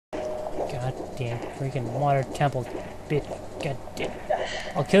God damn freaking water temple, bitch. God damn.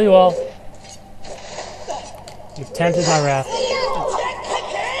 I'll kill you all. You've tempted my wrath.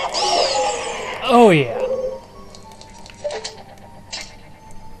 Oh yeah.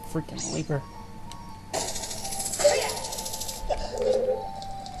 Freaking leaper.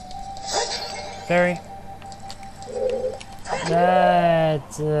 Fairy.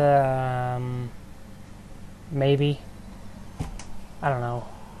 That, maybe. I don't know.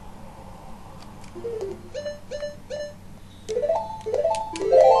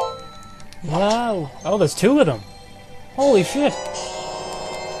 Wow. Oh, there's two of them. Holy shit.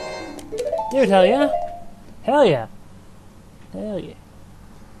 Dude, hell yeah. Hell yeah. Hell yeah.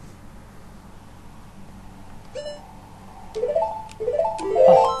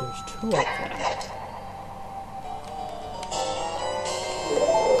 Oh, there's two up there.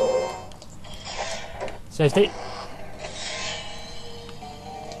 So they...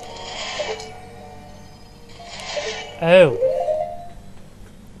 Oh.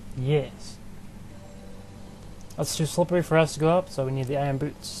 Yes. That's too slippery for us to go up, so we need the iron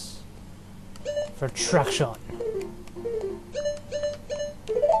boots. For traction.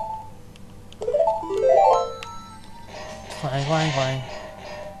 Clang, clang, clang.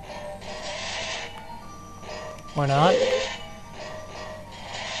 Or not?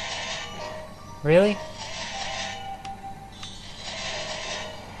 Really?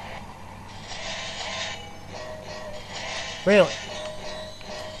 Really?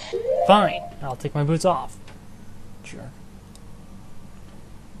 Fine. I'll take my boots off. Sure.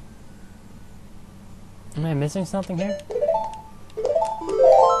 Am I missing something here?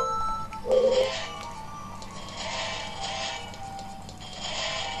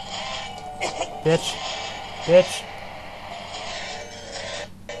 Bitch. Bitch.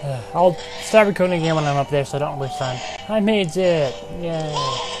 I'll start recording again when I'm up there so I don't waste time. I made it! Yay.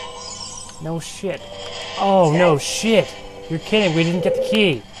 No shit. Oh, no shit! You're kidding, we didn't get the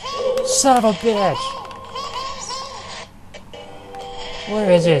key! Son of a bitch!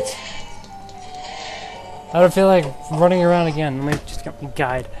 Where is it? I don't feel like running around again. Let me just get my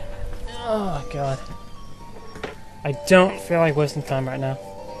guide. Oh, God. I don't feel like wasting time right now.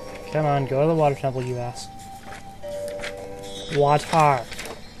 Come on, go to the water temple, you ass. Water.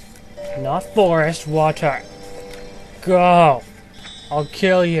 Not forest, water. Go! I'll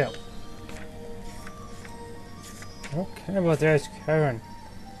kill you. I don't care about this, Karen.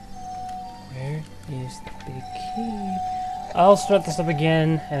 Where is the big key? I'll start this up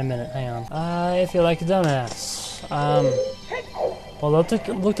again in a minute. Hang on. I feel like a dumbass. Well, I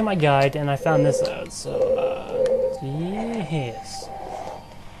looked at my guide and I found this out. So, yes.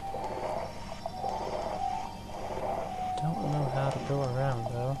 Don't know how to go around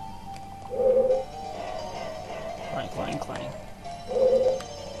though. Clang, clang, clang.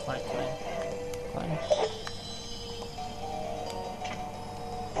 Clang, clang, clang.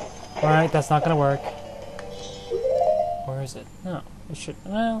 Alright, that's not gonna work. Where is it? No, it should.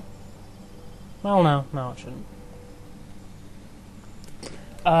 Well, no, it shouldn't.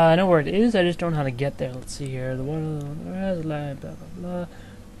 I know where it is. I just don't know how to get there. Let's see here. The one has a line. Blah blah blah.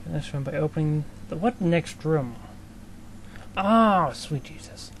 Next room by opening the what next room? Oh, sweet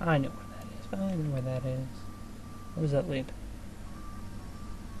Jesus! I know where that is. I know where that is. Where does that lead?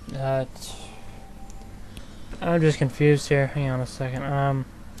 I'm just confused here. Hang on a second.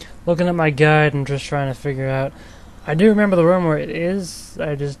 Looking at my guide and just trying to figure out. I do remember the room where it is.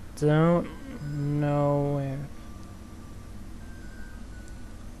 I just don't know where.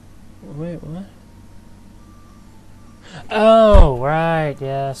 Wait, what? Oh, right.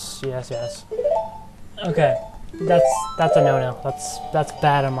 Yes. Okay, that's a no-no. That's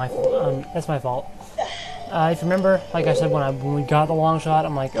bad on my that's my fault. If you remember, like I said, when we got the long shot,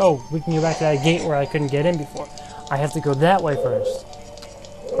 I'm like, oh, we can go back to that gate where I couldn't get in before. I have to go that way first,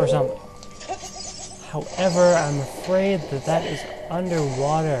 or something. However, I'm afraid that is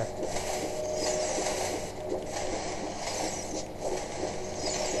underwater.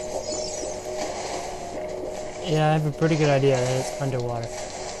 Yeah, I have a pretty good idea that it's underwater.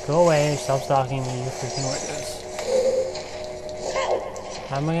 Go away, stop stalking me, you freaking weirdos.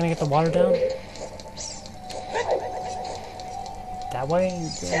 How am I gonna get the water down? That way?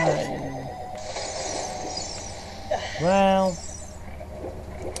 Well...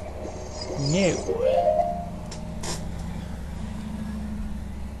 no.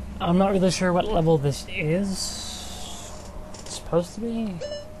 I'm not really sure what level this is. It's supposed to be.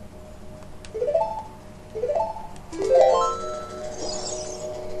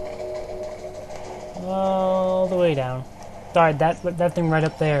 All the way down. Sorry, that thing right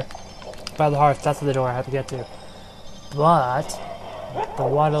up there by the hearth, that's the door I have to get to. But the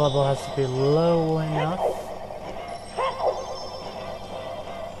water level has to be low enough.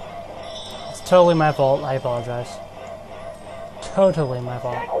 It's totally my fault. I apologize. Totally my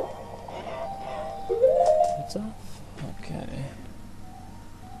fault. It's off. Okay.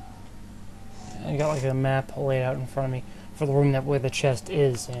 I got like a map laid out in front of me for the room that where the chest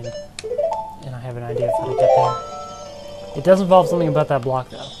is in, and I have an idea of how to get there. It does involve something about that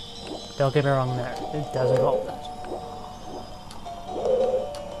block though. Don't get me wrong there. It does involve that.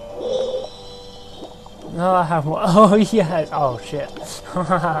 No, I have one. Oh yes. Oh shit.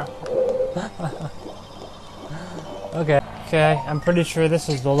 Okay. Okay, I'm pretty sure this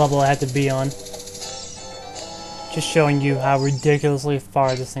is the level I had to be on. Just showing you how ridiculously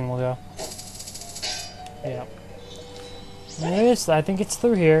far this thing will go. Yeah. Anyways, I think it's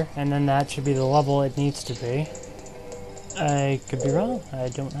through here, and then that should be the level it needs to be. I could be wrong. I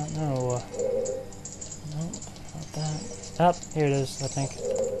do not know. No, not that. Oh, here it is, I think.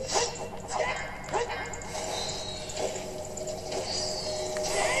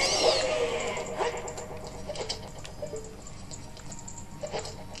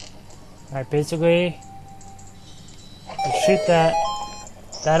 Alright, basically, you shoot that,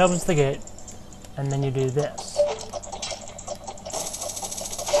 that opens the gate, and then you do this.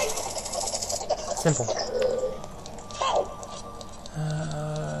 Simple.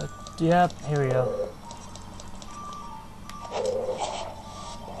 Yep, here we go.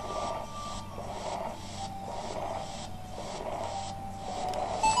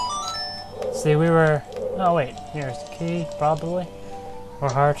 See, we were... Oh, wait. Here's the key, probably. Or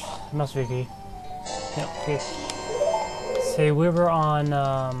heart. It must be a key. Yep, key. See, we were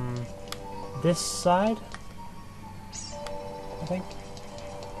on, this side? I think.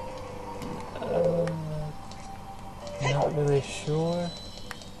 Not really sure.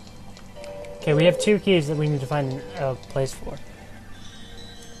 Okay, we have two keys that we need to find a place for.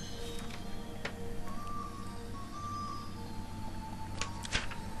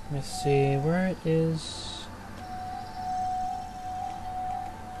 Let me see where it is.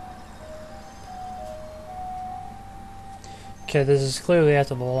 Okay, this is clearly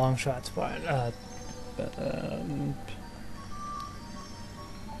after the long shot spot.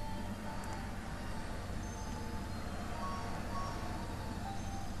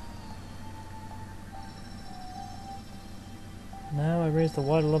 Now I raise the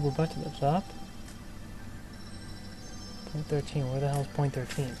water level back to the top. Point 13. Where the hell is point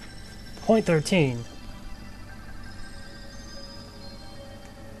 13? Point 13!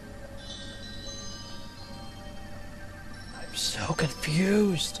 I'm so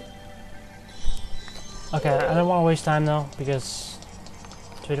confused! Okay, I don't want to waste time though, because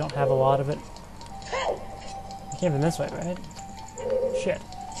we don't have a lot of it. I can't even this way, right? Shit.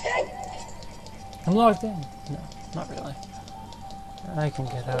 I'm locked in. No, not really. I can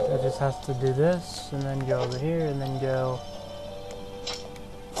get out. I just have to do this, and then go over here, and then go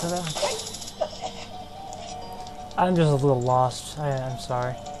to that. I'm just a little lost. I'm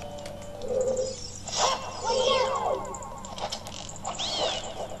sorry.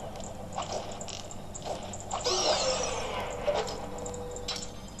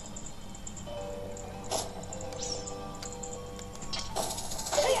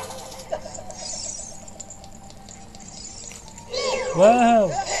 Whoa!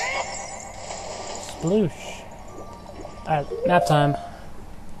 Sploosh. Alright, nap time.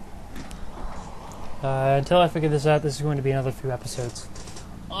 Until I figure this out, this is going to be another few episodes.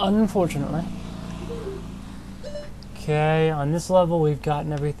 Unfortunately. Okay, on this level we've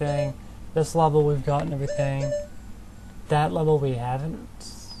gotten everything. This level we've gotten everything. That level we haven't.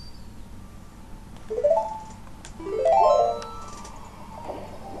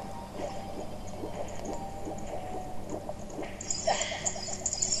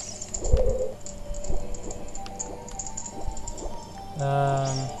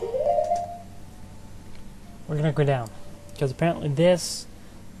 We're gonna go down, because apparently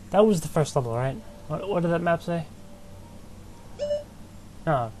that was the first level, right? What did that map say?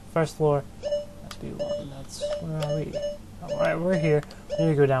 Oh, first floor, that's B1, that's, where are we? Alright, we're here, we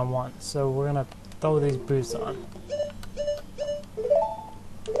need to go down one, so we're gonna throw these boots on.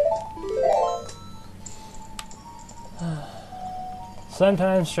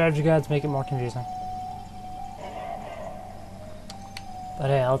 Sometimes strategy guides make it more confusing. But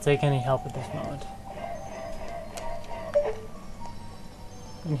hey, I'll take any help at this moment.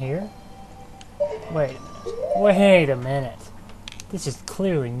 In here? Wait a minute. Wait a minute. This is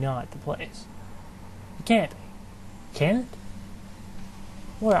clearly not the place. It can't be. Can it?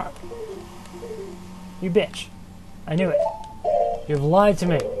 Where are we? You bitch. I knew it. You've lied to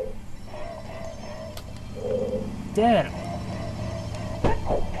me. Damn it.